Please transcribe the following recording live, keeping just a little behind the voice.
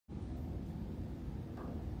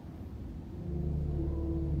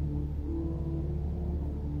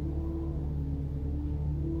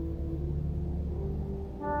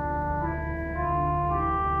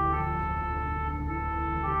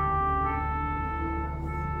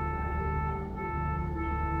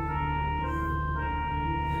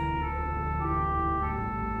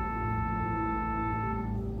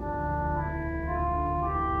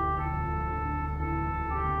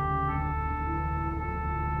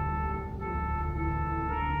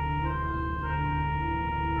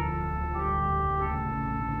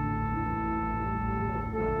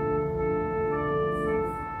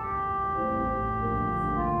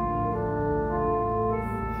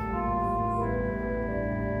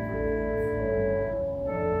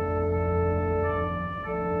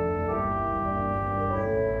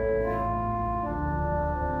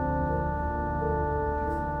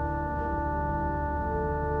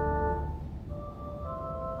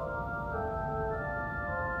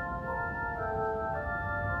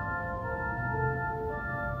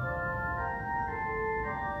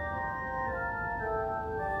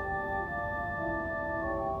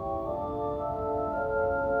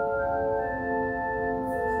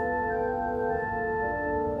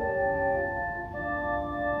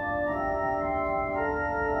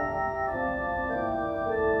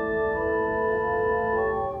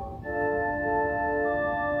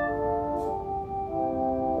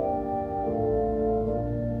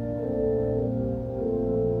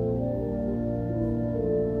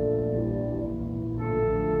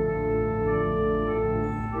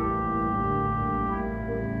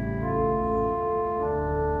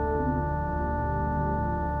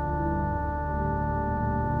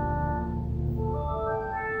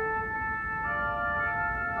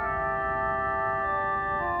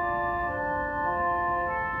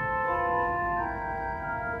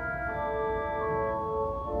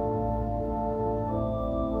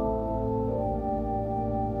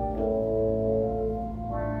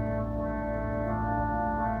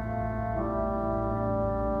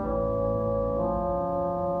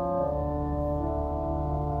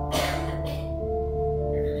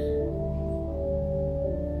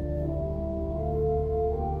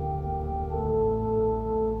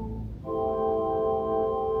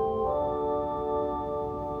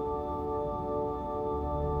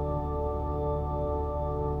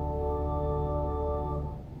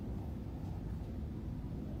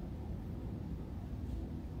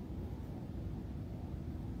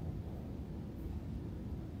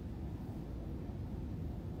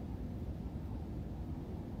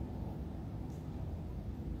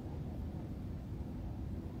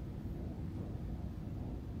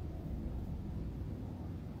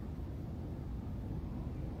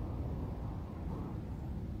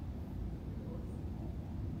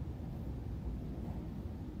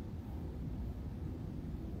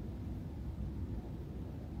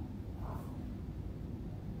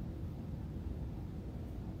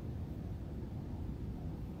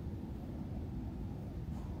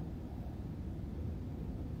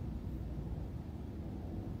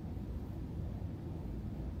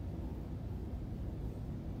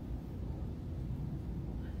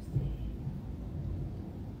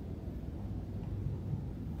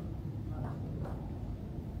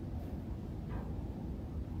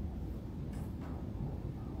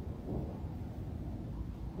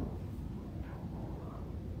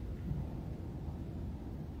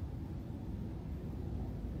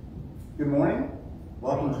Good morning.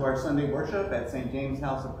 Welcome to our Sunday worship at St. James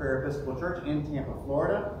House of Prayer Episcopal Church in Tampa,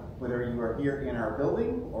 Florida. Whether you are here in our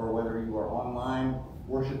building or whether you are online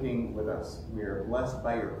worshiping with us, we are blessed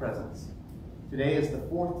by your presence. Today is the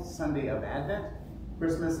fourth Sunday of Advent.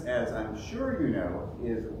 Christmas, as I'm sure you know,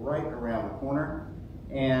 is right around the corner.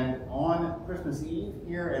 And on Christmas Eve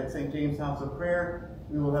here at St. James House of Prayer,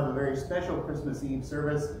 we will have a very special Christmas Eve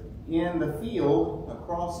service in the field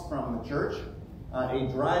across from the church. A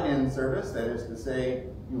drive-in service, that is to say,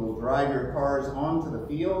 you will drive your cars onto the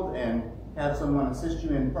field and have someone assist you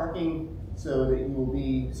in parking so that you will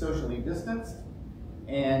be socially distanced.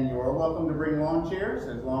 And you are welcome to bring lawn chairs,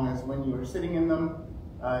 as long as when you are sitting in them,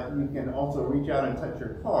 you can also reach out and touch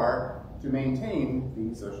your car to maintain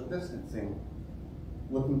the social distancing.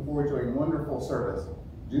 Looking forward to a wonderful service.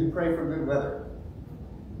 Do pray for good weather.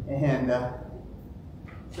 And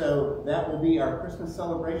so that will be our Christmas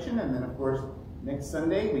celebration, and then of course next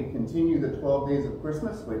Sunday, we continue the 12 days of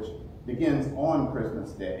Christmas, which begins on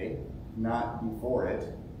Christmas Day, not before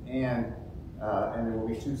it. And there will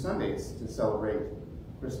be 2 Sundays to celebrate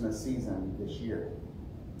Christmas season this year.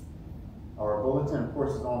 Our bulletin, of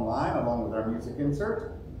course, is online, along with our music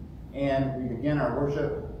insert. And we begin our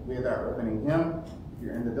worship with our opening hymn. If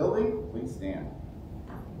you're in the building, please stand.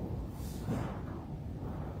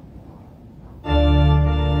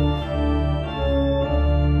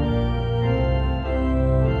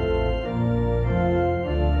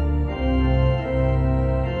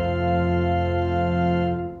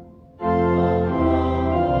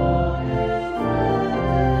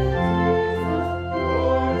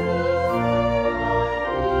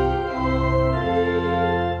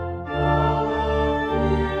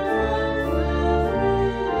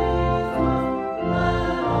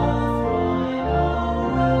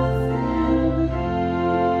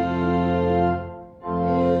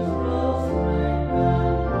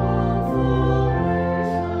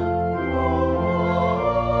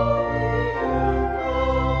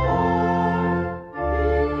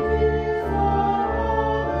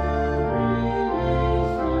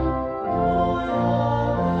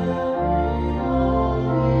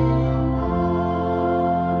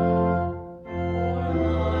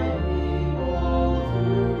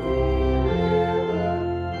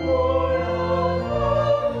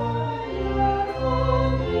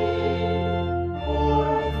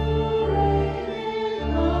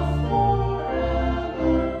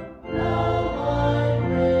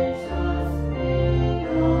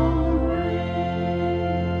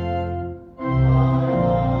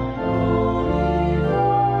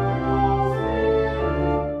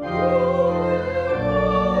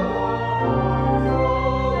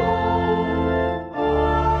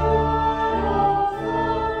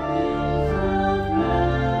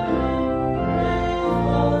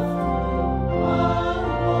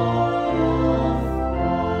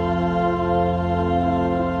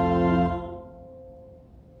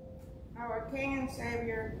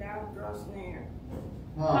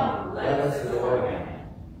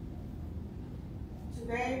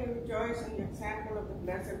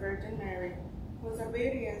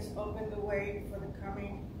 Open the way for the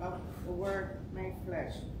coming of the Word made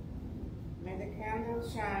flesh. May the candle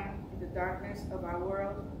shine in the darkness of our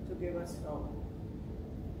world to give us hope.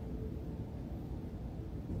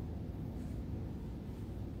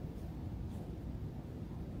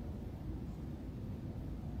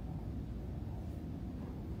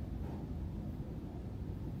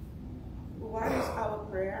 What is our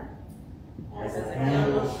prayer? As the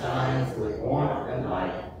candle shines with warmth and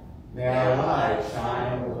light, may our lives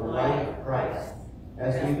shine with the light of Christ,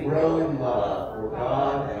 as we grow in love for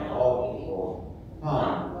God and all people.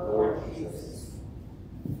 Come, Lord Jesus.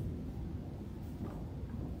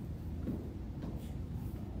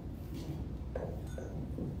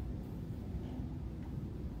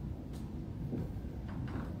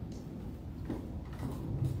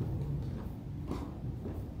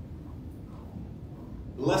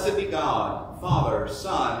 Blessed be God, Father,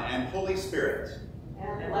 Son, and Holy Spirit.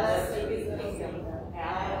 And blessed be the kingdom,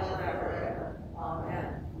 now and forever.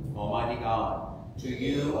 Amen. Almighty God, to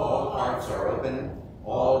you all hearts are open,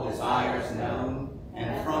 all desires known,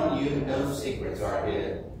 and from you no secrets are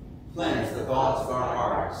hid. Cleanse the thoughts of our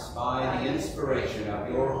hearts by the inspiration of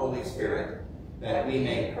your Holy Spirit, that we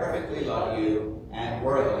may perfectly love you and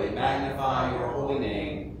worthily magnify your holy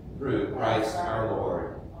name through Christ our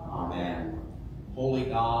Lord. Amen. Holy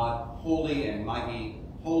God, holy and mighty,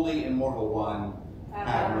 holy immortal one,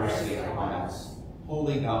 have mercy upon us.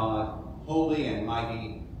 Holy God, holy and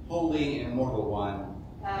mighty, holy immortal one,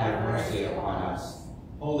 have mercy upon us.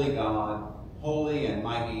 Holy God, holy and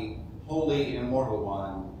mighty, holy immortal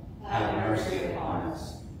one, have mercy upon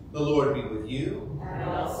us. The Lord be with you. And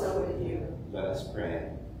also with you. Let us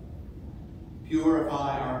pray.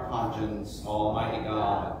 Purify our conscience, Almighty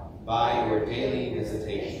God, by your daily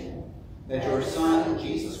visitation, that your Son,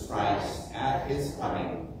 Jesus Christ, at his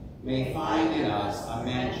coming, may find in us a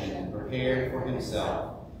mansion prepared for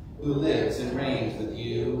himself, who lives and reigns with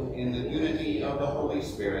you in the unity of the Holy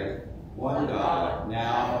Spirit, one God,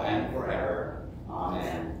 now and forever.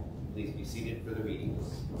 Amen. Please be seated for the readings.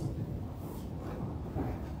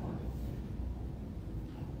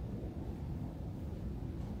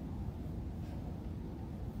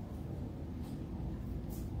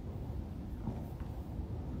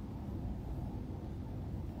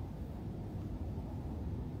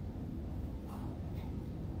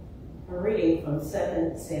 A reading from 2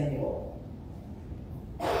 Samuel.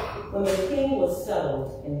 When the king was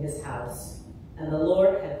settled in his house, and the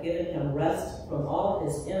Lord had given him rest from all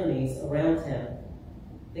his enemies around him,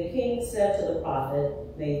 the king said to the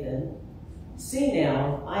prophet Nathan, "See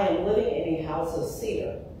now, I am living in a house of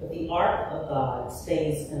cedar, but the ark of God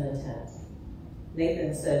stays in a tent."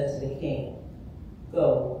 Nathan said to the king,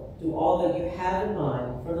 "Go, do all that you have in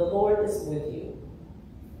mind, for the Lord is with you."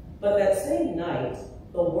 But that same night,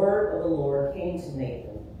 the word of the Lord came to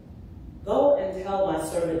Nathan. "Go and tell my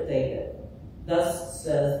servant David, thus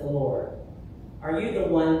says the Lord, are you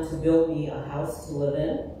the one to build me a house to live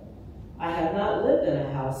in? I have not lived in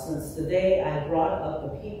a house since the day I brought up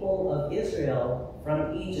the people of Israel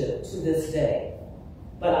from Egypt to this day,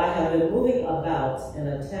 but I have been moving about in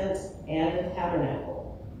a tent and a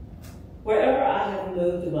tabernacle. Wherever I have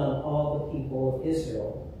moved among all the people of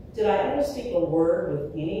Israel, did I ever speak a word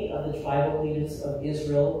with any of the tribal leaders of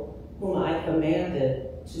Israel, whom I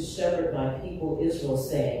commanded to shepherd my people Israel,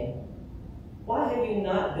 saying, why have you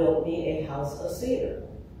not built me a house of cedar?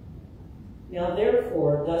 Now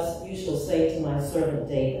therefore, thus you shall say to my servant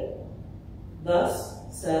David, thus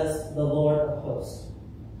says the Lord of hosts,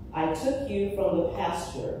 I took you from the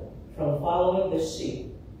pasture, from following the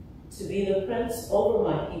sheep, to be the prince over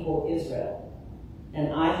my people Israel.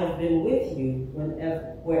 And I have been with you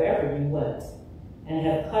wherever you went, and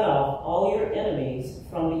have cut off all your enemies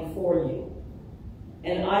from before you.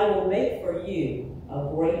 And I will make for you a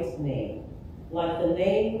great name, like the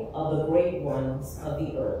name of the great ones of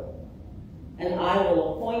the earth. And I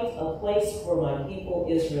will appoint a place for my people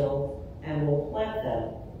Israel, and will plant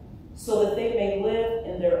them, so that they may live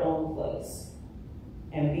in their own place,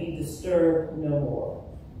 and be disturbed no more.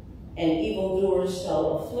 And evildoers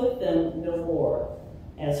shall afflict them no more,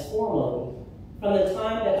 as formerly, from the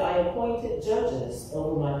time that I appointed judges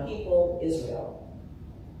over my people Israel.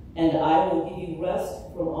 And I will give you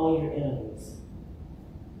rest from all your enemies.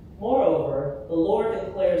 Moreover, the Lord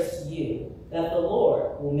declares to you that the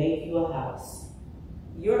Lord will make you a house.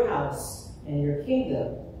 Your house and your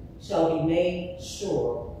kingdom shall be made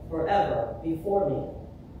sure forever before me.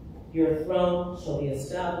 Your throne shall be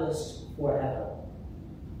established forever.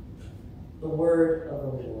 The word of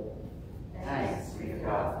the Lord. Thanks be to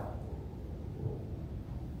God.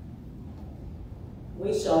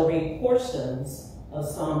 We shall read portions of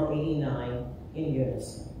Psalm 89 in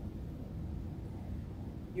unison.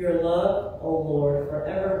 Your love, O Lord,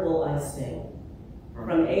 forever will I sing.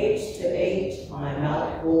 From age to age my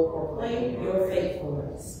mouth will proclaim your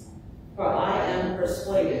faithfulness. For I am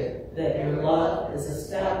persuaded that your love is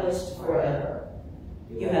established forever.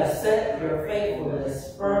 You have set your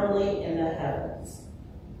faithfulness firmly in the heavens.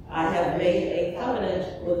 I have made a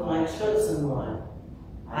covenant with my chosen one.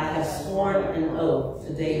 I have sworn an oath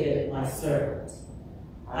to David, my servant.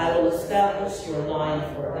 I will establish your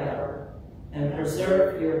line forever and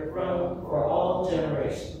preserve your throne for all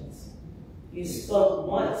generations. You spoke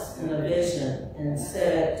once in a vision and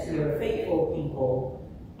said to your faithful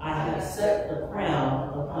people, I have set the crown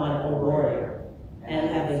upon a warrior and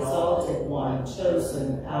have exalted one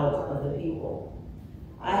chosen out of the people.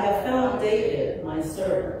 I have found David, my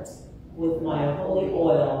servant. With my holy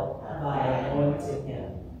oil have I anointed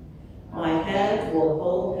him. My hand will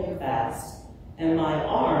hold him fast, and my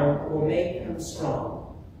arm will make him strong.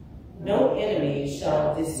 No enemy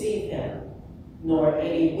shall deceive him, nor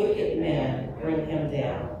any wicked man bring him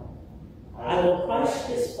down. I will crush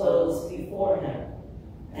his foes before him,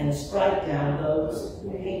 and strike down those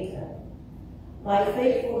who hate him. My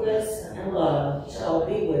faithfulness and love shall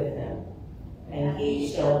be with him, and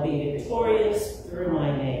he shall be victorious through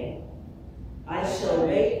my name. I shall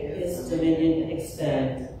make his dominion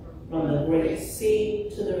extend from the great sea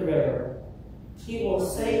to the river. He will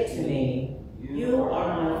say to me, you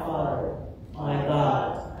are my Father, my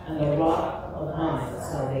God, and the rock of my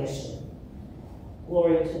salvation.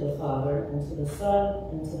 Glory to the Father, and to the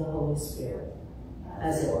Son, and to the Holy Spirit,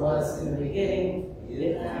 as it was in the beginning,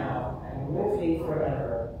 is now, and will be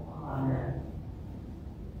forever. Amen.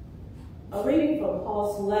 A reading from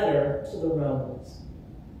Paul's letter to the Romans.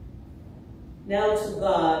 Now to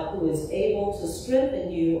God, who is able to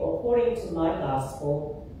strengthen you according to my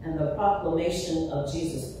gospel and the proclamation of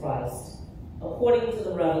Jesus Christ, according to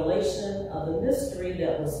the revelation of the mystery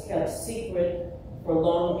that was kept secret for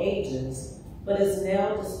long ages, but is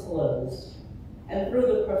now disclosed, and through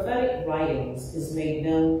the prophetic writings is made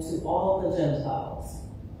known to all the Gentiles,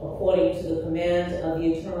 according to the command of the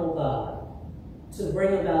eternal God, to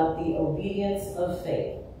bring about the obedience of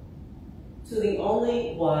faith to the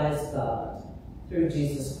only wise God, through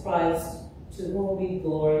Jesus Christ, to whom be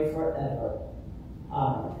glory forever.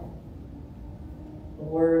 Amen. The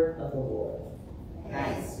word of the Lord.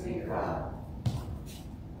 Thanks be to God.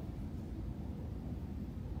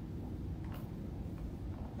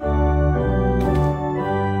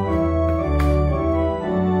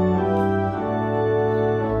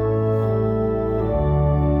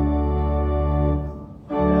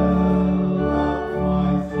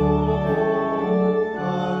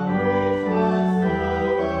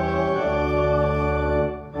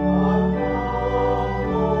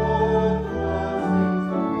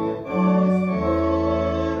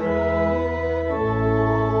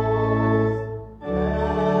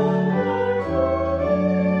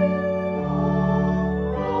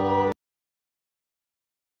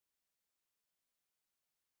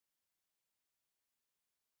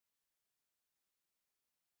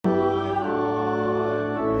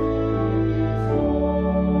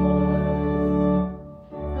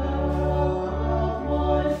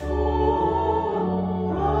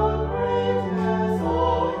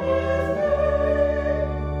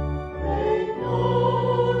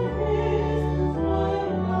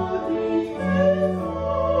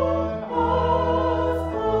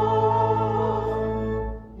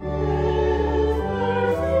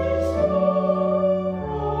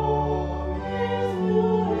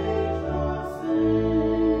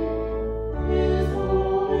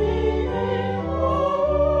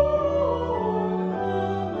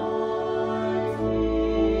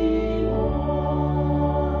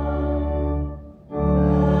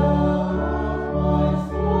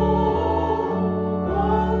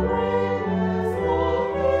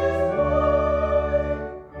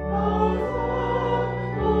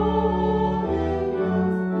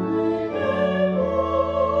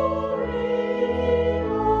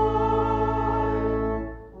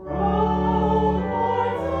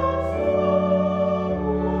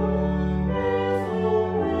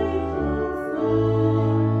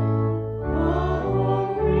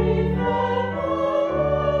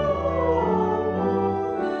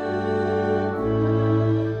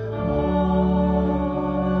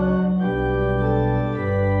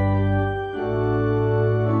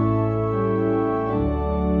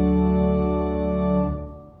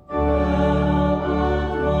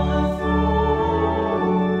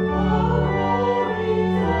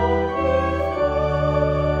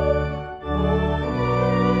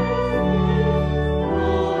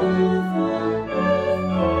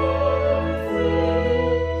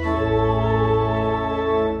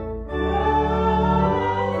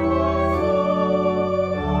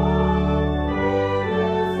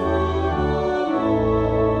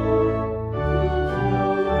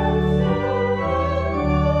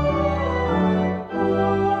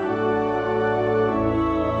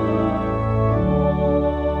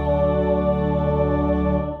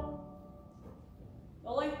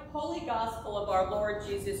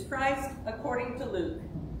 Jesus Christ, according to Luke.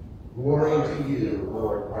 Glory to you,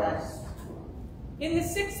 Lord Christ. In the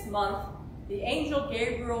 6th month, the angel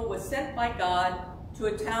Gabriel was sent by God to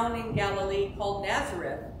a town in Galilee called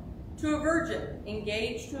Nazareth, to a virgin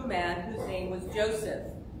engaged to a man whose name was Joseph,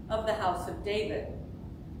 of the house of David.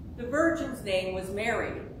 The virgin's name was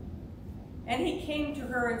Mary. And he came to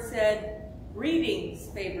her and said, "Greetings,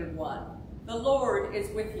 favored one, the Lord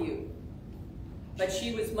is with you." But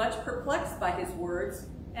she was much perplexed by his words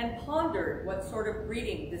and pondered what sort of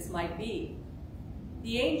greeting this might be.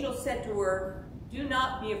 The angel said to her, "Do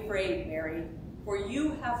not be afraid, Mary, for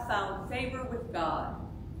you have found favor with God.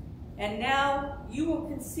 And now you will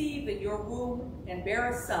conceive in your womb and bear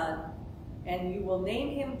a son, and you will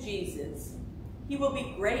name him Jesus. He will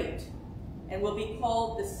be great and will be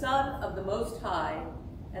called the Son of the Most High,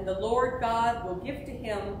 and the Lord God will give to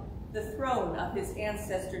him the throne of his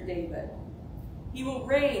ancestor David. He will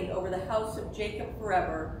reign over the house of Jacob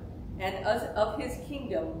forever, and of his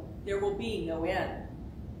kingdom there will be no end."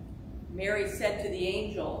 Mary said to the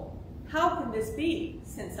angel, "How can this be,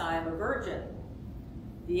 since I am a virgin?"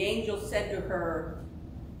 The angel said to her,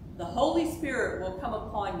 "The Holy Spirit will come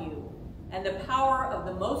upon you, and the power of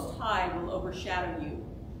the Most High will overshadow you.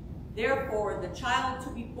 Therefore, the child to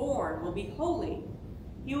be born will be holy.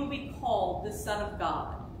 He will be called the Son of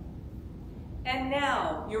God. And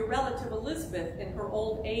now your relative Elizabeth, in her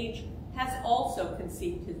old age, has also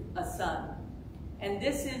conceived a son. And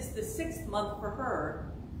this is the 6th month for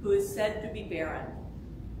her, who is said to be barren.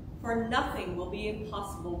 For nothing will be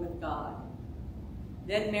impossible with God.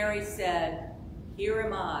 Then Mary said, Here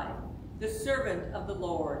am I, the servant of the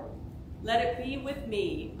Lord. Let it be with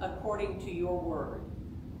me according to your word.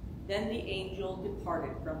 Then the angel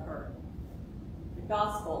departed from her. The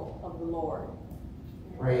Gospel of the Lord.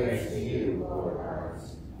 Praise to you, Lord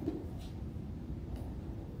Christ.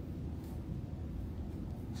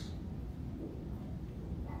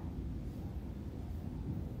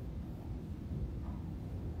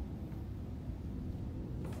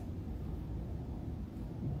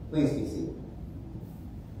 Please be seated.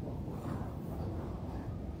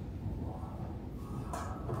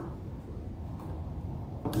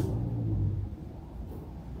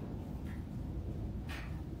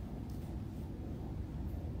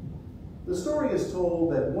 The story is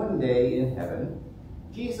told that one day in heaven,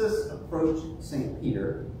 Jesus approached St.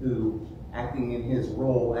 Peter, who, acting in his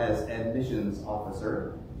role as admissions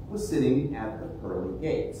officer, was sitting at the pearly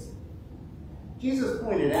gates. Jesus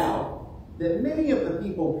pointed out that many of the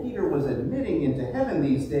people Peter was admitting into heaven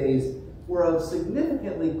these days were of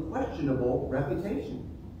significantly questionable reputation.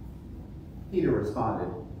 Peter responded,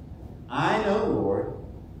 I know, Lord,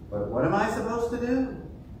 but what am I supposed to do?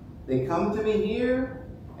 They come to me here,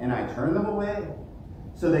 and I turn them away.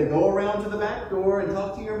 So they go around to the back door and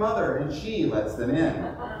talk to your mother, and she lets them in.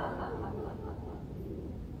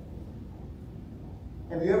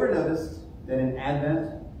 Have you ever noticed that in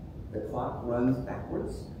Advent, the clock runs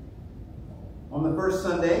backwards? On the first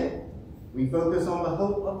Sunday, we focus on the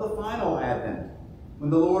hope of the final Advent, when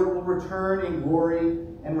the Lord will return in glory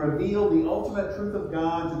and reveal the ultimate truth of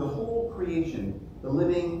God to the whole creation, the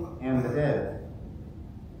living and the dead.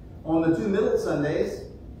 On the 2 middle Sundays,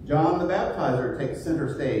 John the Baptizer takes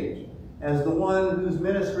center stage as the one whose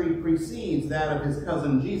ministry precedes that of his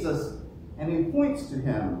cousin Jesus, and he points to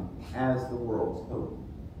him as the world's hope.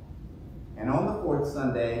 And on the 4th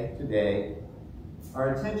Sunday, today,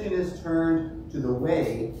 our attention is turned to the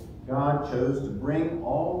way God chose to bring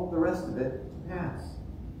all the rest of it to pass,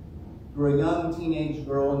 through a young teenage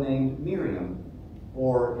girl named Miriam,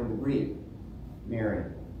 or in the Greek, Mary.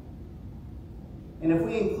 And if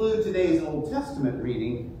we include today's Old Testament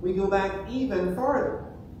reading, we go back even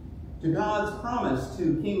farther, to God's promise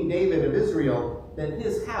to King David of Israel that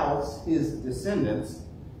his house, his descendants,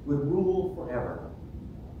 would rule forever.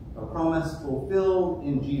 A promise fulfilled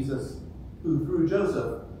in Jesus, who through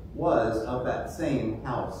Joseph was of that same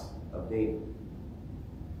house of David.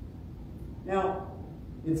 Now,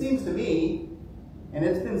 it seems to me, and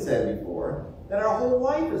it's been said before, that our whole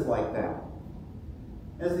life is like that.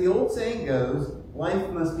 As the old saying goes, life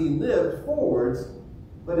must be lived forwards,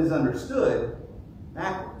 but is understood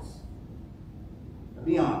backwards. Now,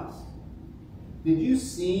 be honest. Did you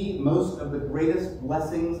see most of the greatest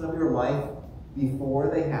blessings of your life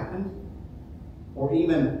before they happened? Or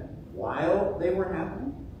even while they were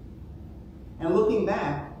happening? And looking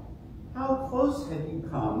back, how close have you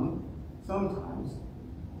come, sometimes,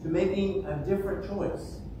 to making a different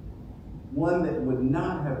choice? One that would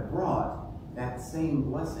not have brought that same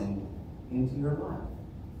blessing into your life.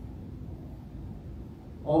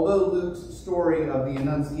 Although Luke's story of the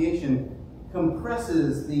Annunciation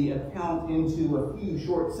compresses the account into a few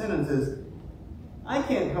short sentences, I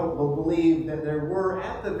can't help but believe that there were,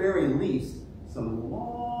 at the very least, some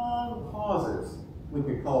long pauses. We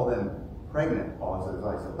could call them pregnant pauses,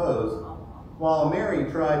 I suppose, while Mary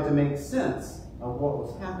tried to make sense of what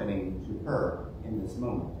was happening to her in this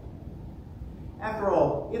moment. After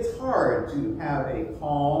all, it's hard to have a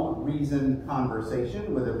calm, reasoned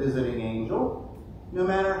conversation with a visiting angel, no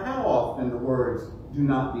matter how often the words, "Do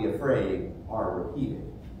not be afraid," are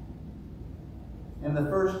repeated. And the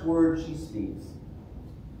first word she speaks,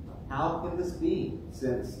 "How can this be,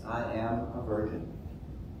 since I am a virgin?"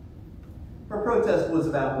 Her protest was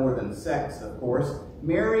about more than sex, of course.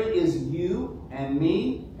 Mary is you and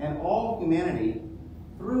me and all humanity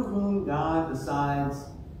through whom God decides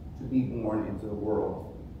to be born into the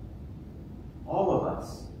world. All of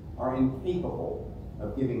us are incapable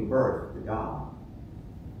of giving birth to God.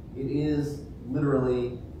 It is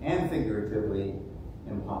literally and figuratively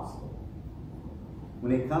impossible.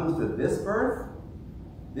 When it comes to this birth,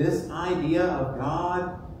 this idea of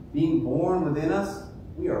God being born within us,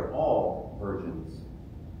 we are all virgins.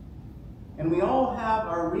 And we all have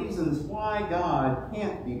our reasons why God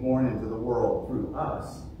can't be born into the world through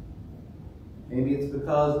us. Maybe it's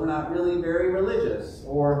because we're not really very religious,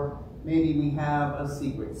 or maybe we have a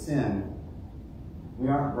secret sin. We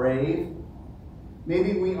aren't brave.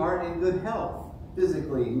 Maybe we aren't in good health,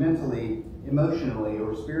 physically, mentally, emotionally,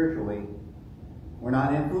 or spiritually. We're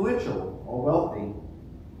not influential or wealthy.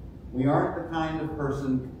 We aren't the kind of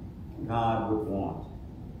person God would want.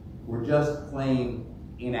 We're just plain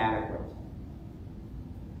inadequate.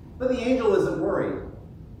 But the angel isn't worried.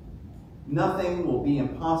 Nothing will be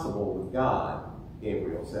impossible with God,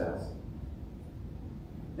 Gabriel says.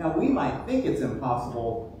 Now, we might think it's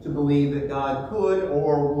impossible to believe that God could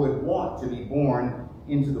or would want to be born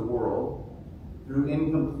into the world through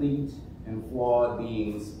incomplete and flawed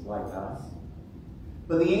beings like us.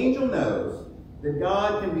 But the angel knows that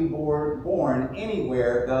God can be born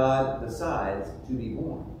anywhere God decides to be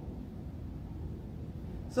born.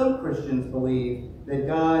 Some Christians believe that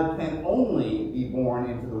God can only be born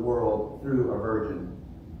into the world through a virgin.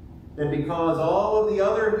 That because all of the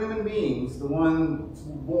other human beings, the ones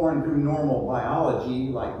born through normal biology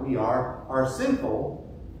like we are sinful,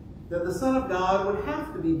 that the Son of God would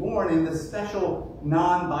have to be born in this special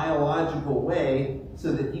non-biological way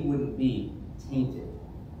so that he wouldn't be tainted.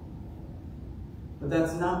 But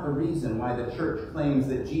that's not the reason why the church claims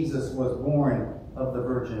that Jesus was born of the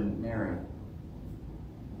Virgin Mary.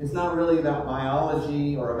 It's not really about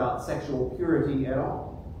biology or about sexual purity at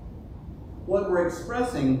all. What we're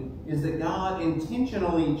expressing is that God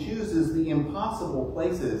intentionally chooses the impossible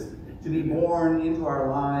places to be born into our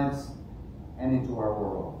lives and into our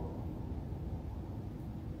world.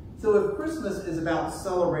 So if Christmas is about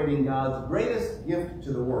celebrating God's greatest gift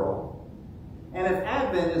to the world, and if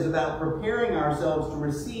Advent is about preparing ourselves to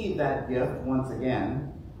receive that gift once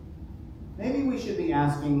again, maybe we should be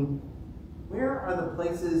asking, where are the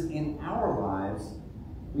places in our lives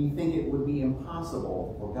we think it would be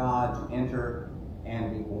impossible for God to enter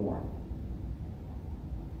and be born?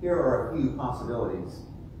 Here are a few possibilities.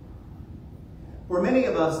 For many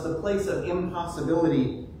of us, the place of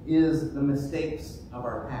impossibility is the mistakes of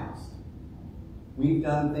our past. We've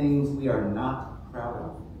done things we are not proud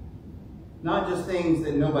of. Not just things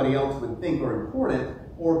that nobody else would think are important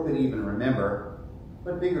or could even remember,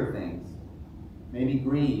 but bigger things. Maybe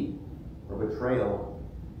greed or betrayal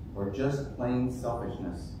or just plain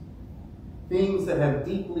selfishness. Things that have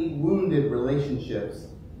deeply wounded relationships,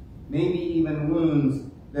 maybe even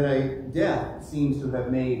wounds that a death seems to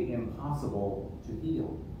have made impossible to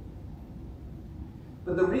heal.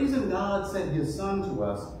 But the reason God sent his Son to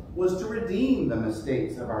us was to redeem the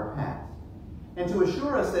mistakes of our past and to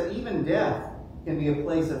assure us that even death can be a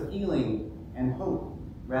place of healing and hope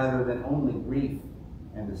rather than only grief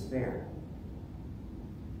and despair.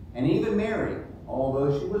 And even Mary,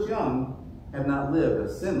 although she was young, had not lived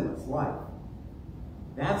a sinless life.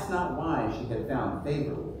 That's not why she had found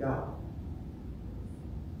favor with God.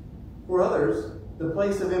 For others, the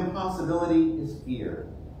place of impossibility is fear.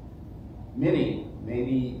 Many,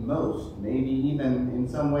 maybe most, maybe even in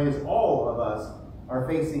some ways all of us are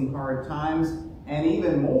facing hard times, and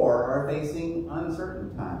even more are facing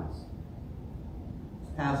uncertain times.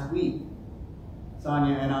 This past week,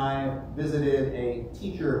 Sonia and I visited a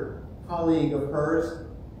teacher colleague of hers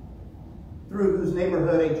through whose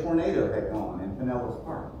neighborhood a tornado had gone in Pinellas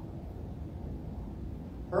Park.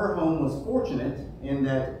 Her home was fortunate in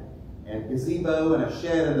that a gazebo and a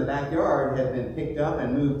shed in the backyard had been picked up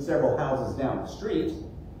and moved several houses down the street,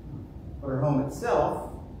 but her home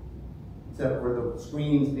itself, except for the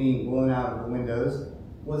screens being blown out of the windows,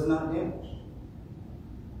 was not damaged.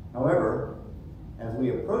 However, as we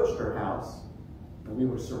approached her house, we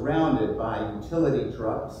were surrounded by utility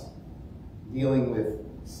trucks dealing with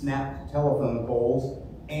snapped telephone poles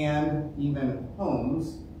and even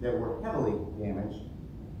homes that were heavily damaged.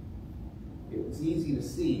 It was easy to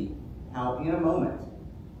see how in a moment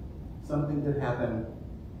something could happen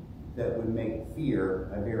that would make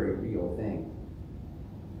fear a very real thing.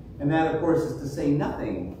 And that, of course, is to say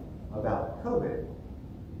nothing about COVID,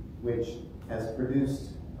 which has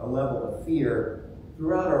produced a level of fear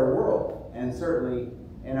throughout our world and certainly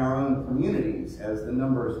in our own communities as the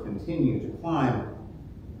numbers continue to climb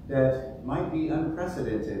that might be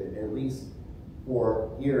unprecedented, at least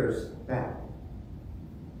for years back.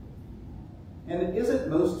 And isn't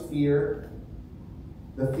most fear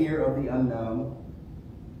the fear of the unknown?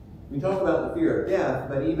 We talk about the fear of death,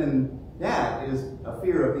 but even that is a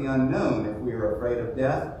fear of the unknown if we are afraid of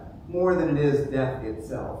death, more than it is death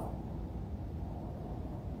itself.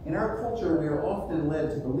 In our culture, we are often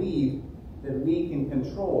led to believe that we can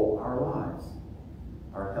control our lives,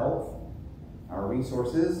 our health, our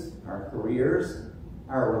resources, our careers,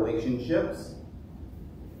 our relationships,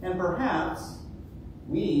 and perhaps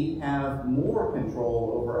we have more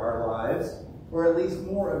control over our lives, or at least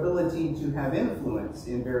more ability to have influence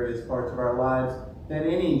in various parts of our lives than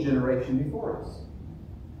any generation before us.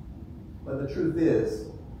 But the truth is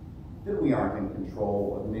that we aren't in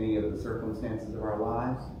control of many of the circumstances of our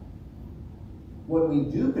lives. What we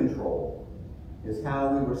do control is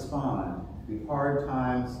how we respond to the hard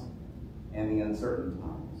times and the uncertain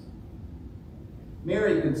times.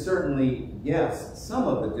 Mary could certainly guess some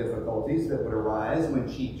of the difficulties that would arise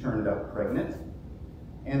when she turned up pregnant,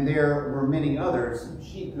 and there were many others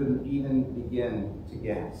she couldn't even begin to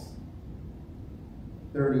guess.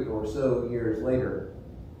 30 or so years later,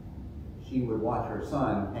 she would watch her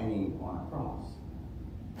son hanging on a cross.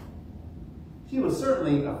 She was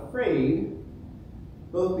certainly afraid,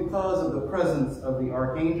 both because of the presence of the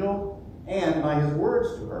archangel and by his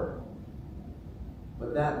words to her.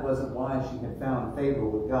 But that wasn't why she had found favor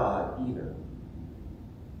with God either.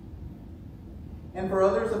 And for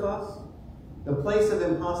others of us, the place of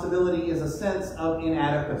impossibility is a sense of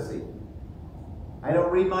inadequacy. I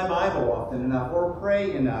don't read my Bible often enough, or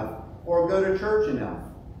pray enough, or go to church enough.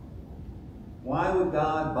 Why would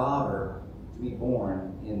God bother to be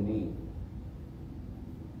born in me?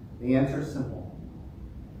 The answer is simple.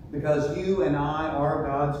 Because you and I are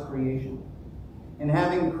God's creation. And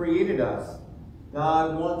having created us,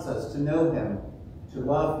 God wants us to know him, to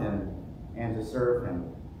love him, and to serve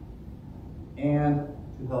him. And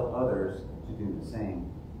to help others to do the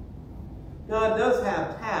same. God does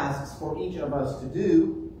have tasks for each of us to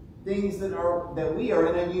do, things that we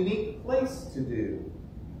are in a unique place to do.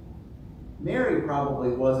 Mary probably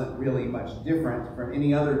wasn't really much different from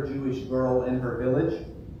any other Jewish girl in her village.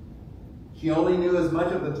 She only knew as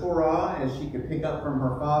much of the Torah as she could pick up from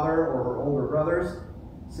her father or her older brothers,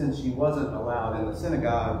 since she wasn't allowed in the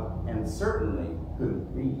synagogue and certainly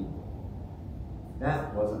couldn't read.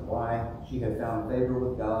 That wasn't why she had found favor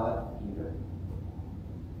with God either.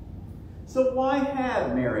 So why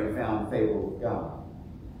had Mary found favor with God?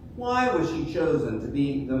 Why was she chosen to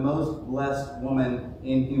be the most blessed woman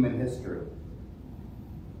in human history?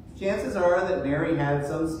 Chances are that Mary had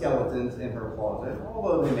some skeletons in her closet,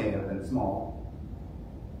 although they may have been small.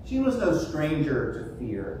 She was no stranger to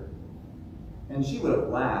fear, and she would have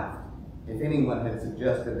laughed if anyone had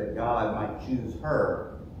suggested that God might choose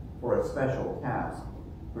her for a special task,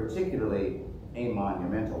 particularly a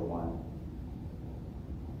monumental one.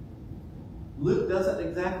 Luke doesn't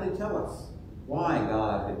exactly tell us why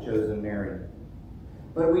God had chosen Mary,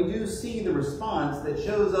 but we do see the response that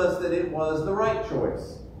shows us that it was the right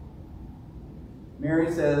choice.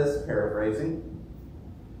 Mary says, paraphrasing,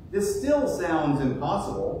 "This still sounds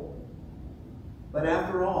impossible, but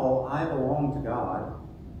after all, I belong to God.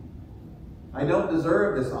 I don't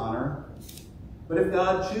deserve this honor, but if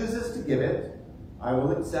God chooses to give it, I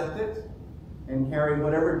will accept it and carry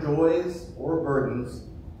whatever joys or burdens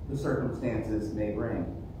the circumstances may bring."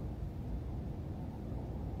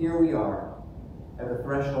 Here we are at the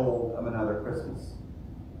threshold of another Christmas.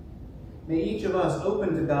 May each of us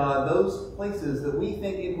open to God those places that we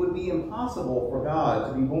think it would be impossible for God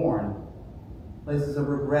to be born, places of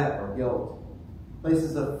regret or guilt,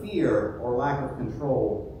 places of fear or lack of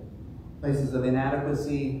control, places of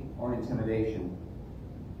inadequacy or intimidation.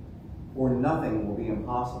 For nothing will be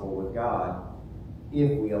impossible with God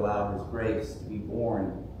if we allow his grace to be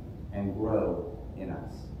born and grow in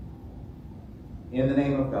us. In the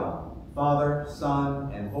name of God, Father,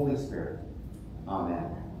 Son, and Holy Spirit.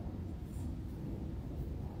 Amen.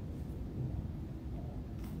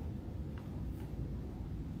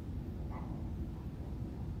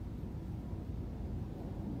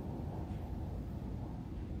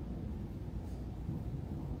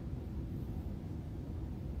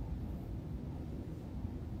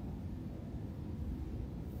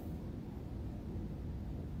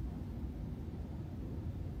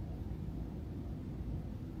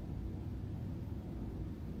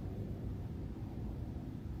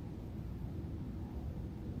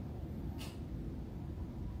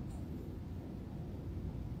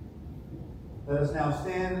 Let us now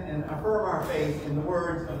stand and affirm our faith in the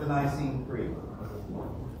words of the Nicene Creed.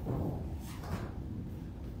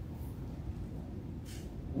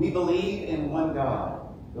 We believe in one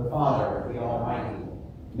God, the Father, the Almighty,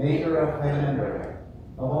 maker of heaven and earth,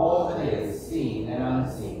 of all that is seen and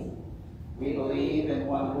unseen. We believe in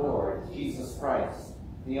one Lord, Jesus Christ,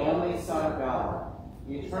 the only Son of God,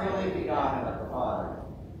 eternally begotten of the Father,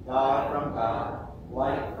 God from God,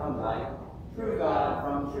 light from light, true God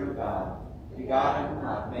from true God, begotten,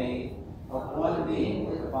 not made, of one being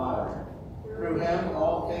with the Father. Through him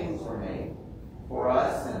all things were made. For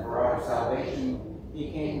us and for our salvation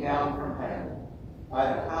he came down from heaven.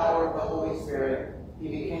 By the power of the Holy Spirit, He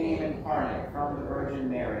became incarnate from the Virgin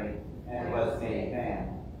Mary and was made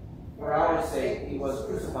man. For our sake he was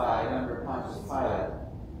crucified under Pontius Pilate.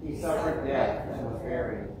 He suffered death and was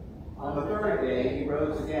buried. On the third day he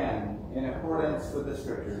rose again in accordance with the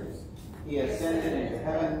Scriptures. He ascended into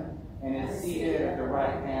heaven and is seated at the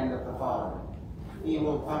right hand of the Father. He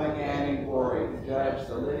will come again in glory to judge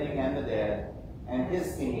the living and the dead, and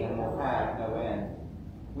his kingdom will have no end.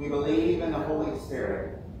 We believe in the Holy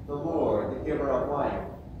Spirit, the Lord, the giver of life,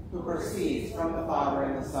 who proceeds from the Father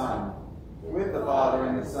and the Son. With the Father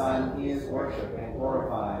and the Son he is worshipped and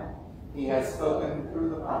glorified. He has spoken through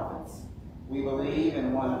the prophets. We believe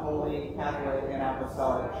in one holy, Catholic, and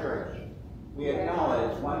Apostolic Church. We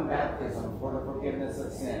acknowledge one baptism for the forgiveness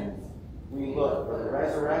of sins. We look for the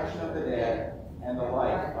resurrection of the dead and the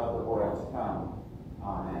life of the world to come.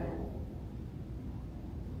 Amen.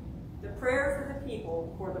 The prayers of the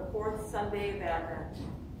people for the fourth Sunday of Advent.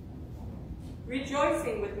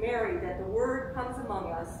 Rejoicing with Mary that the Word comes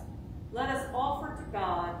among us, let us offer to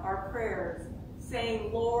God our prayers,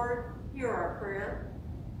 saying, Lord, hear our prayer.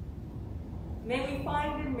 May we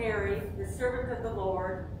find in Mary, the servant of the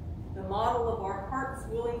Lord, the model of our heart's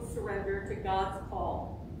willing surrender to God's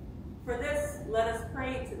call. For this, let us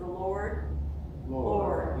pray to the Lord.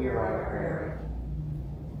 Lord, hear our prayer.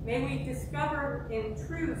 May we discover in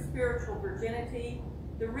true spiritual virginity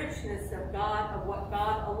the richness of God, of what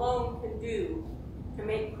God alone can do to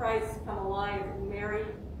make Christ come alive in Mary,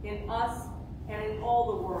 in us, and in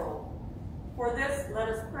all the world. For this, let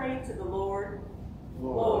us pray to the Lord.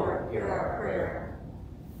 Lord, hear our prayer.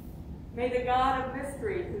 May the God of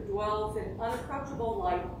mystery, who dwells in unapproachable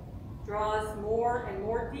light, draw us more and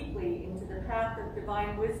more deeply into the path of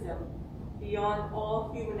divine wisdom, beyond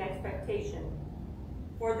all human expectation.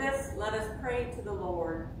 For this, let us pray to the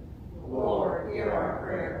Lord. Lord, hear our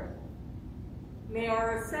prayer. May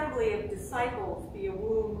our assembly of disciples be a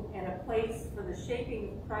womb and a place for the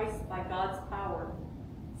shaping of Christ by God's power,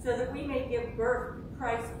 so that we may give birth to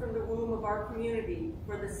Christ from the womb of our community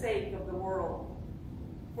for the sake of the world.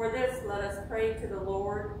 For this, let us pray to the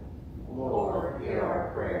Lord. Lord, hear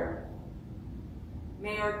our prayer.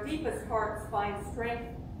 May our deepest hearts find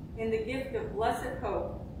strength in the gift of blessed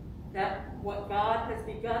hope that what God has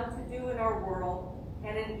begun to do in our world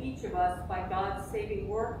and in each of us by God's saving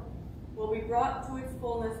work will be brought to its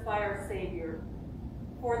fullness by our Savior.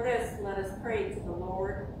 For this, let us pray to the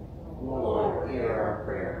Lord. Lord, hear our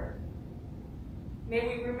prayer.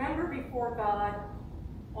 May we remember before God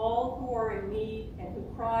all who are in need and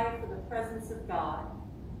who cry for the presence of God.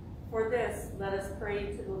 For this, let us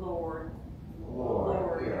pray to the Lord.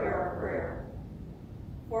 Lord, hear our prayer.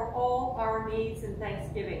 For all our needs and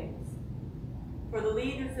thanksgivings, for the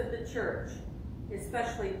leaders of the Church,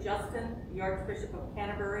 especially Justin, the Archbishop of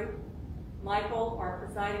Canterbury, Michael, our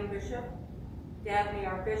presiding bishop, Dabney,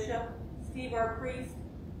 our bishop, Steve, our priest,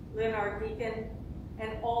 Lynn, our deacon,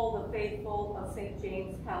 and all the faithful of St.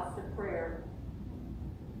 James House of Prayer.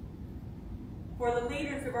 For the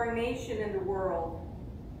leaders of our nation and the world,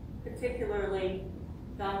 particularly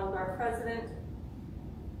Donald, our president,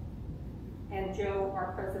 and Joe,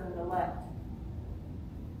 our president-elect.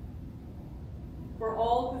 For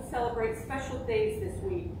all who celebrate special days this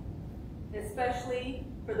week, especially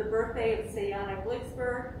for the birthday of Sayana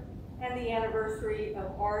Glixberg and the anniversary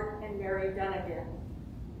of Art and Mary Dunnigan.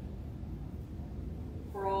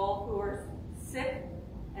 For all who are sick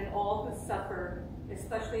and all who suffer,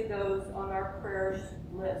 especially those on our prayers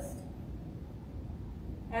list.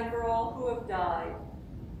 And for all who have died,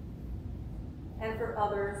 and for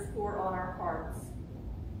others who are on our hearts.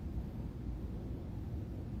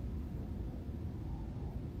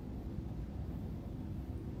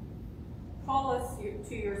 Call us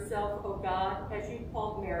to yourself, O God, as you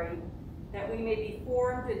called Mary, that we may be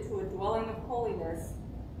formed into a dwelling of holiness,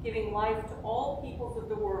 giving life to all peoples of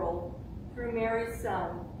the world, through Mary's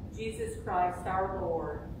Son, Jesus Christ our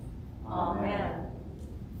Lord. Amen.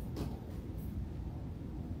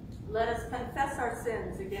 Let us confess our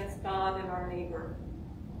sins against God and our neighbor.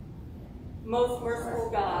 Most merciful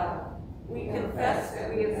God, we confess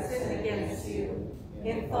that we have sinned against you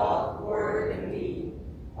in thought, word, and deed,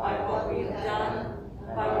 by what we have done,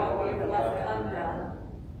 by what we have left undone.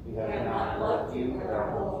 We have not loved you with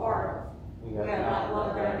our whole heart. We have not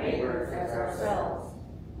loved our neighbors as ourselves.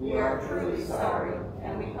 We are truly sorry,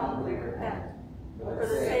 and we humbly repent. For the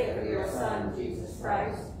sake of your Son, Jesus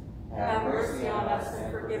Christ, have mercy on us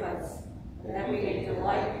and forgive us, that we may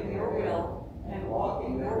delight in your will and walk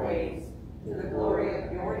in your ways, to the glory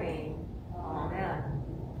of your name. Amen.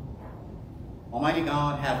 Almighty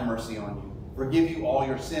God, have mercy on you, forgive you all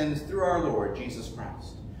your sins through our Lord Jesus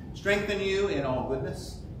Christ, strengthen you in all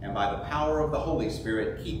goodness, and by the power of the Holy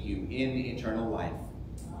Spirit keep you in eternal life.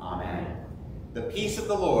 Amen. The peace of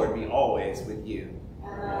the Lord be always with you.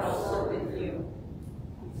 And also with you.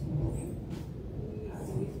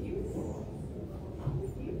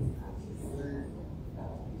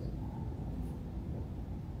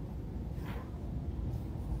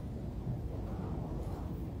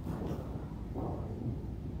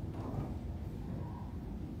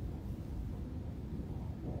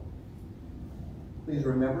 Please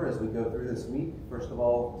remember as we go through this week, first of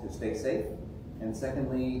all, to stay safe, and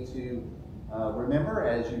secondly, to remember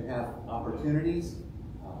as you have opportunities,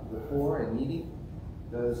 the poor and needy,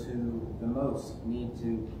 those who the most need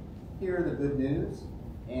to hear the good news,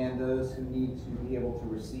 and those who need to be able to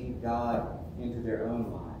receive God into their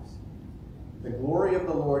own lives. The glory of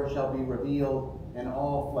the Lord shall be revealed, and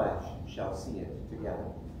all flesh shall see it together.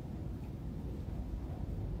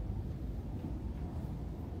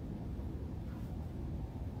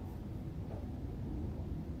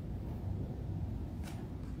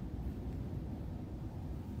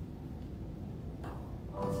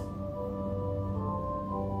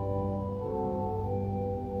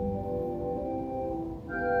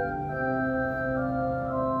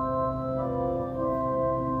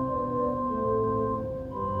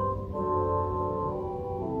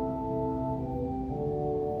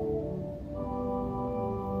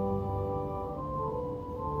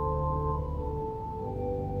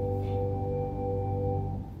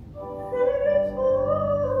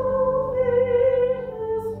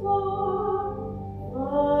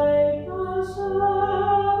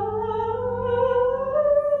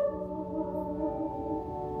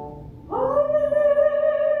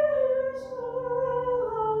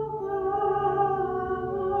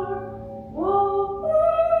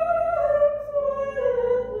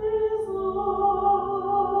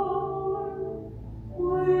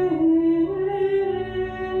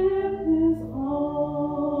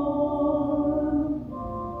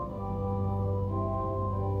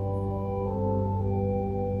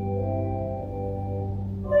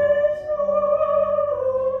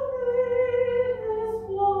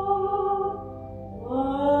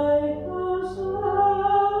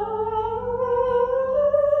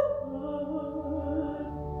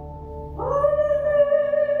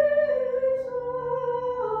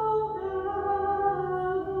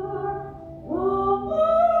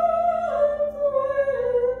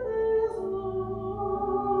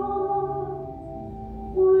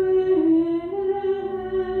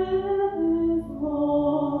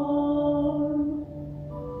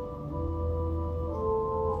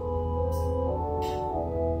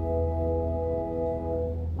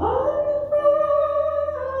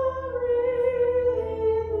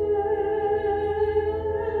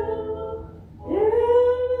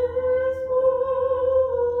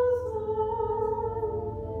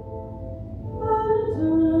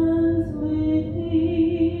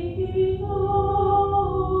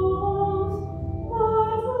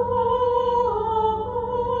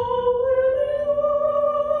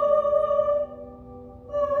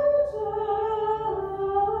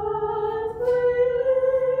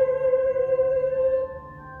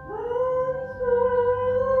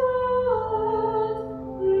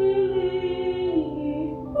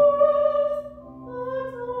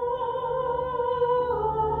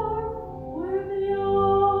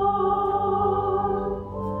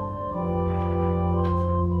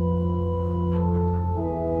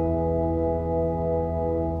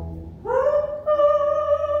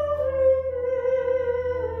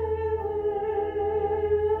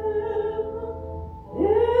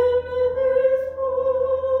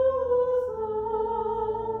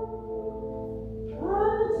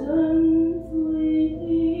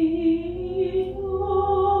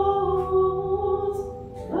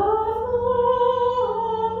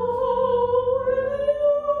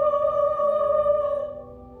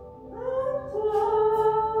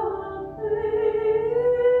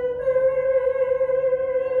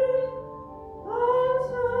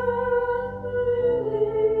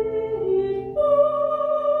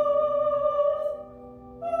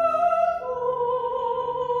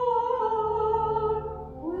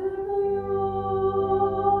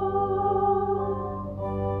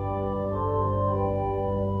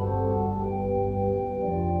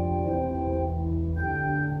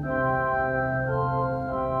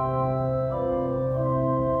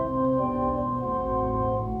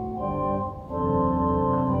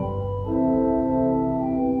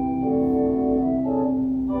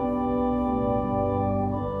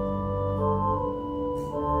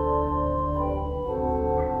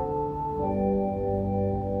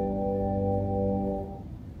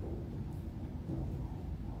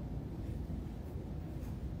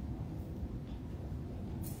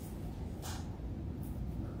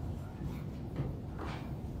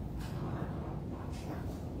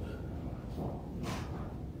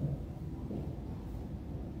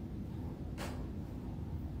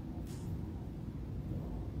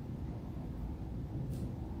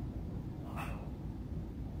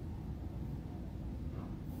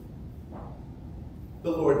 The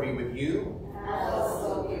Lord be with you. And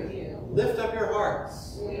also with you. Lift up your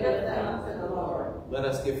hearts. We lift them up to the Lord. Let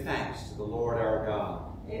us give thanks to the Lord our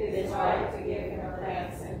God. It is right to give him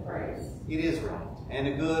thanks and praise. It is right, and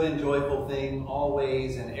a good and joyful thing,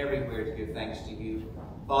 always and everywhere to give thanks to you,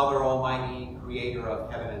 Father Almighty, creator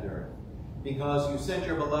of heaven and earth, because you sent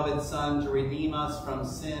your beloved Son to redeem us from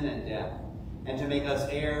sin and death, and to make us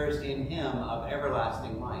heirs in him of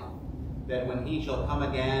everlasting life, that when he shall come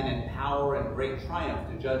again in power and great triumph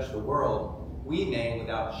to judge the world, we may,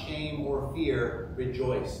 without shame or fear,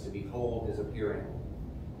 rejoice to behold his appearing.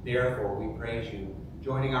 Therefore we praise you,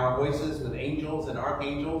 joining our voices with angels and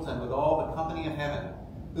archangels and with all the company of heaven,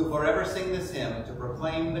 who forever sing this hymn to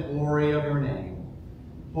proclaim the glory of your name.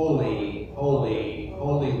 Holy, holy,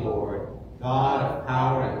 holy Lord, God of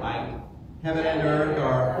power and might, heaven and earth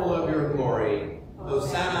are full of your glory.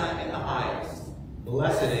 Hosanna in the highest.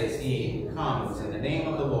 Blessed is he who comes in the name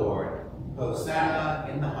of the Lord. Hosanna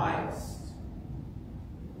in the highest.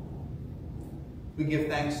 We give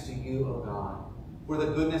thanks to you, O God, for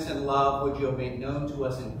the goodness and love which you have made known to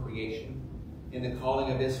us in creation, in the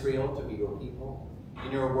calling of Israel to be your people,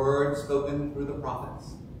 in your word spoken through the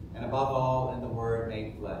prophets, and above all in the word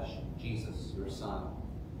made flesh, Jesus, your Son.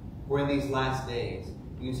 For in these last days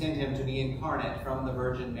you sent him to be incarnate from the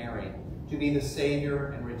Virgin Mary, to be the Savior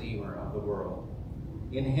and Redeemer of the world.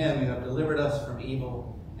 In him you have delivered us from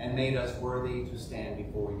evil and made us worthy to stand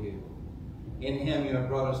before you. In him you have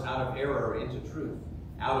brought us out of error into truth,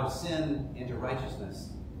 out of sin into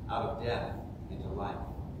righteousness, out of death into life.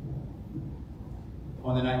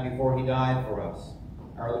 On the night before he died for us,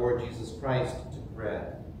 our Lord Jesus Christ took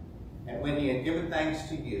bread, and when he had given thanks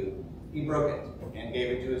to you, he broke it and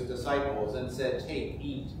gave it to his disciples and said, "Take,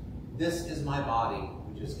 eat. This is my body,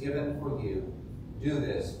 which is given for you. Do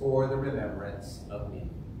this for the remembrance of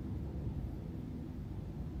me."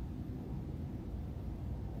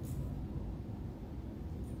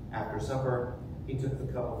 After supper, he took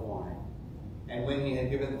the cup of wine, and when he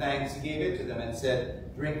had given thanks, he gave it to them and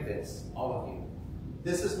said, "Drink this, all of you.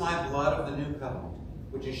 This is my blood of the new covenant,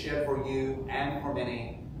 which is shed for you and for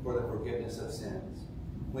many for the forgiveness of sins.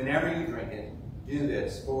 Whenever you drink it, do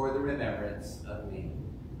this for the remembrance of me."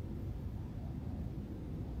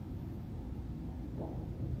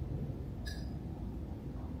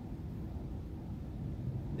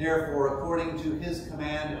 Therefore, according to his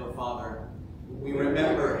command, O Father, we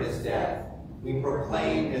remember his death, we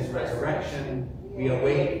proclaim his resurrection, we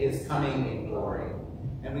await his coming in glory.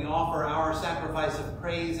 And we offer our sacrifice of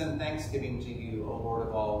praise and thanksgiving to you, O Lord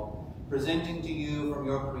of all, presenting to you from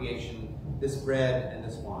your creation this bread and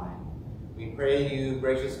this wine. We pray you,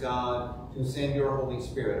 gracious God, to send your Holy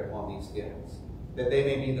Spirit upon these gifts, that they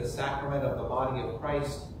may be the sacrament of the body of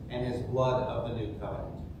Christ and his blood of the new covenant.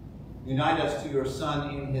 Unite us to your Son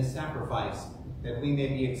in his sacrifice, that we may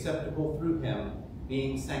be acceptable through him,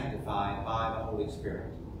 being sanctified by the Holy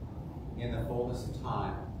Spirit. In the fullness of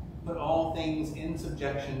time, put all things in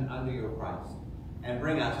subjection under your Christ, and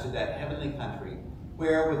bring us to that heavenly country,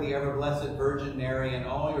 where with the ever-blessed Virgin Mary and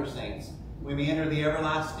all your saints, we may enter the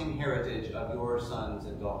everlasting heritage of your sons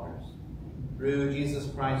and daughters. Through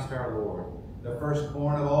Jesus Christ our Lord, the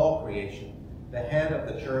firstborn of all creation, the head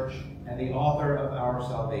of the church, and the author of our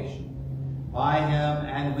salvation. By him,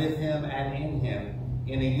 and with him, and in him,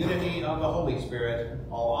 in the unity of the Holy Spirit,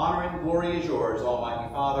 all honor and glory is yours,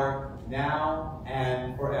 Almighty Father, now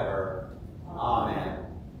and forever. Amen.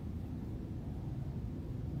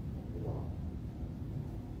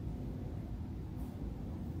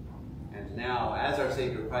 And now, as our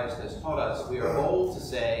Savior Christ has taught us, we are bold to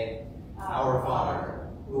say, Our Father,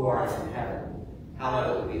 who art in heaven,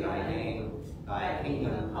 hallowed be thy name. Thy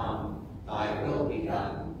kingdom come, thy will be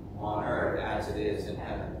done, on earth as it is in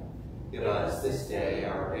heaven. Give us this day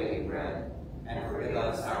our daily bread, and forgive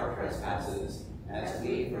us our trespasses, as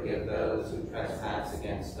we forgive those who trespass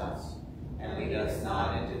against us. And lead us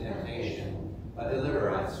not into temptation, but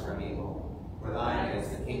deliver us from evil. For thine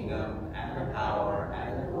is the kingdom, and the power,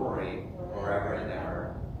 and the glory, forever and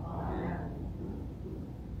ever. Amen.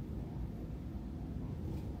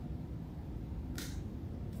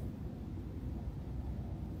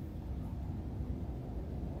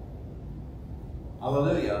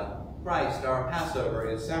 Alleluia. Christ, our Passover,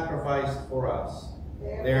 is sacrificed for us.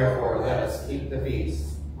 Therefore, let us keep the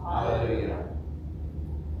feast. Alleluia.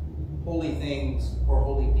 Holy things for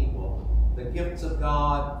holy people, the gifts of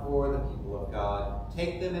God for the people of God.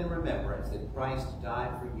 Take them in remembrance that Christ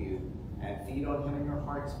died for you, and wait on him in your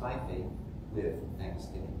hearts by faith with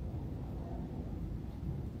thanksgiving.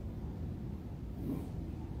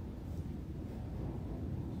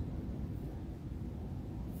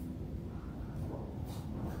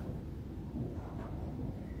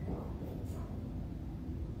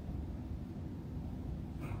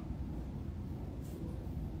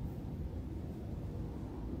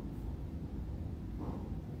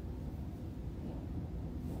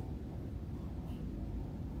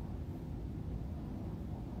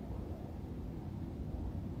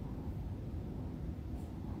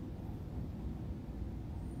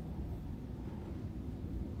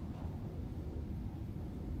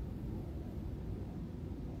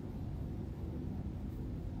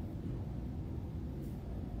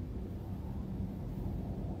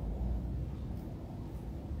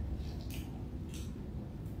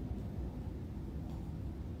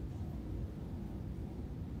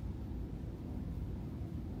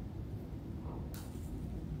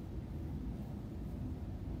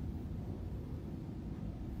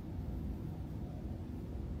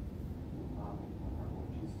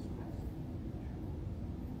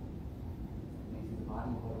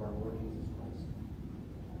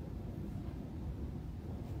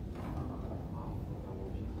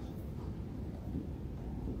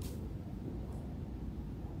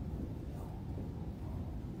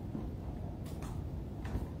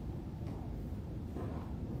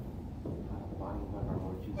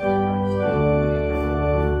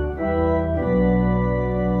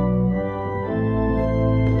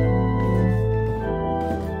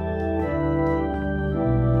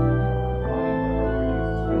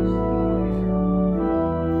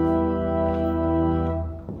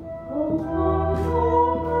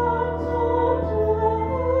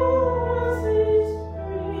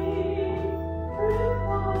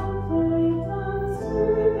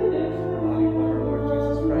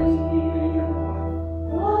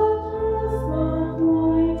 Lord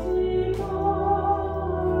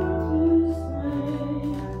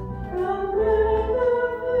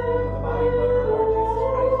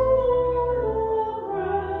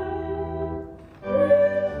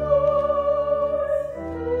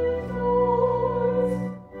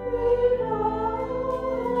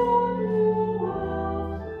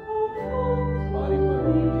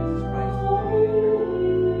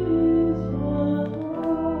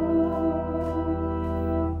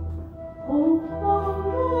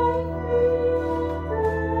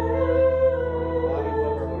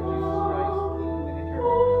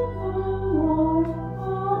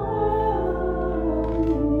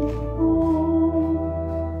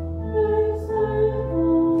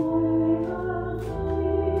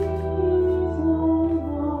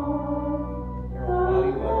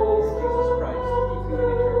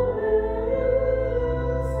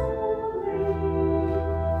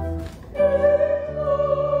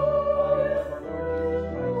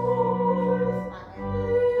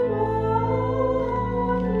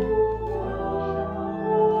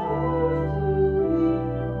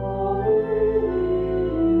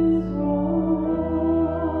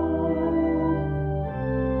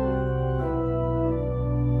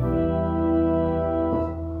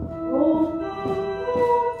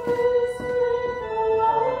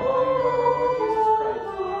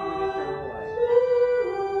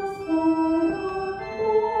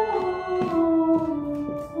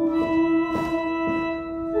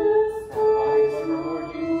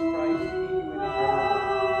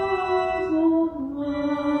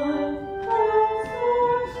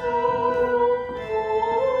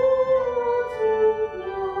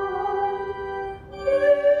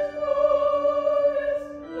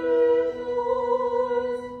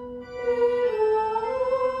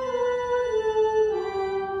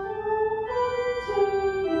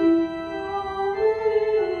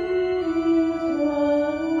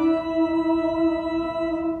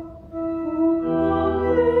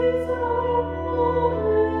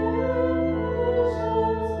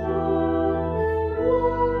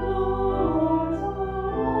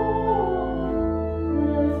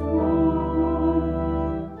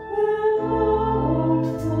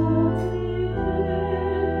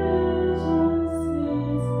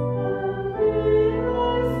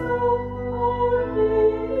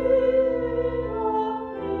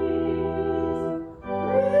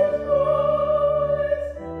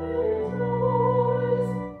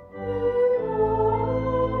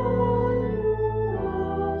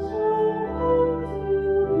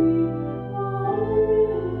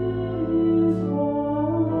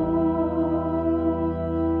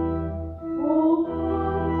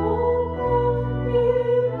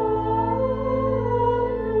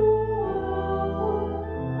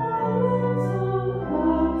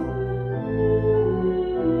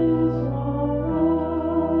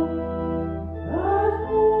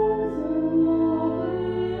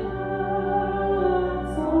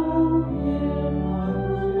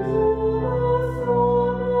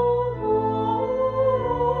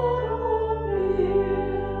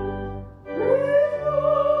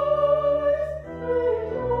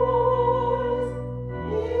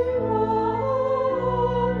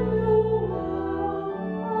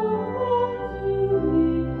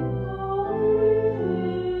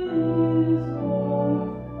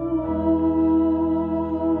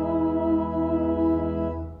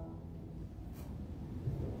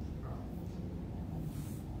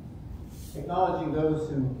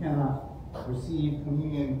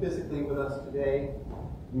communion physically with us today,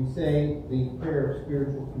 we say the prayer of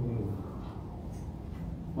spiritual communion.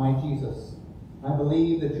 My Jesus, I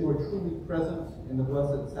believe that you are truly present in the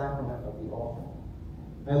blessed sacrament of the altar.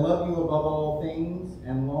 I love you above all things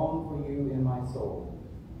and long for you in my soul.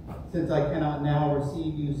 Since I cannot now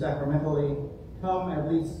receive you sacramentally, come at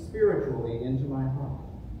least spiritually into my heart.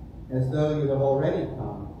 As though you have already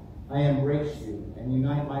come, I embrace you and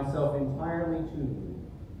unite myself entirely to you.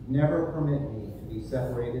 Never permit me to be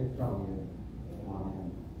separated from you.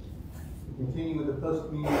 Amen. We continue with the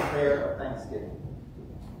post-communion prayer of thanksgiving.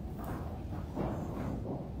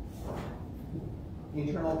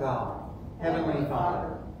 Eternal God, Heavenly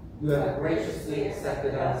Father, you have graciously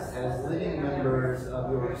accepted us as living members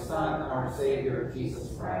of your Son, our Savior,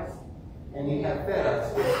 Jesus Christ, and you have fed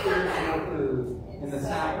us with spiritual food in the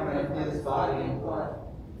sacrament of his body and blood.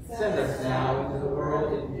 Send us now into the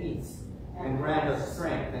world in peace, and grant us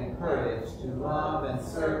strength and courage to love and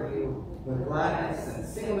serve you with gladness and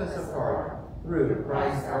singleness of heart, through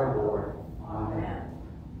Christ our Lord. Amen.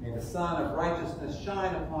 May the sun of righteousness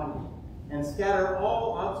shine upon you, and scatter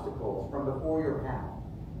all obstacles from before your path.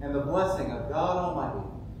 And the blessing of God Almighty,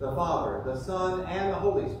 the Father, the Son, and the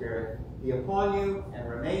Holy Spirit be upon you and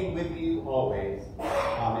remain with you always.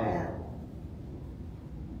 Amen.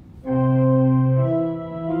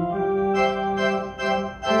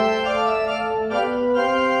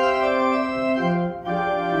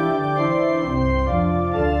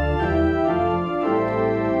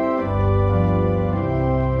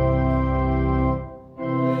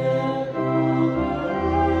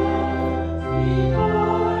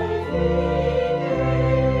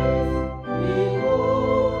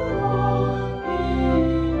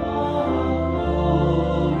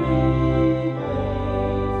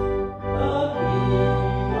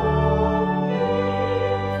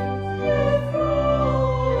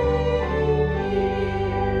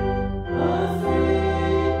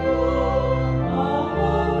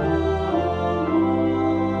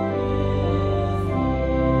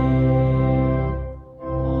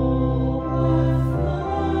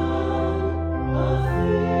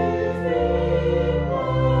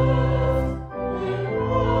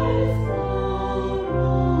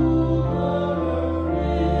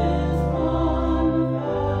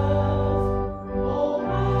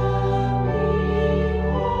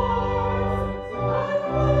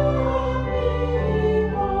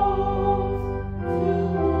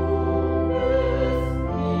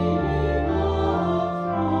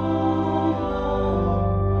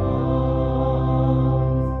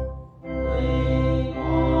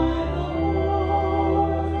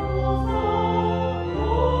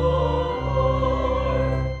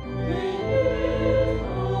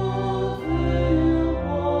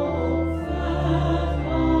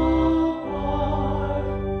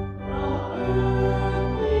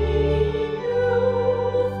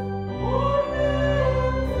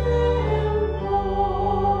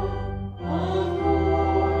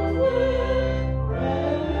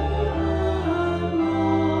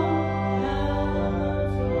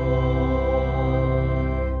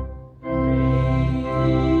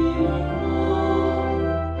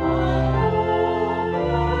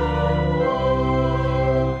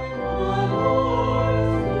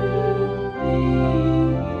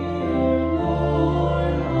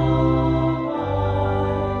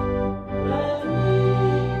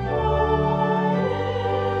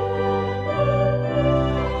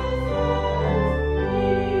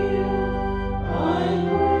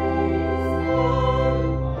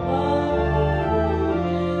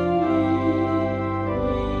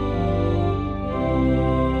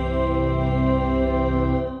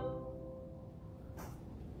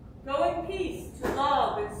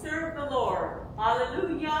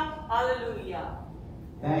 Hallelujah.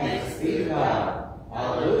 Thanks be to God.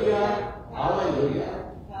 Hallelujah. Hallelujah.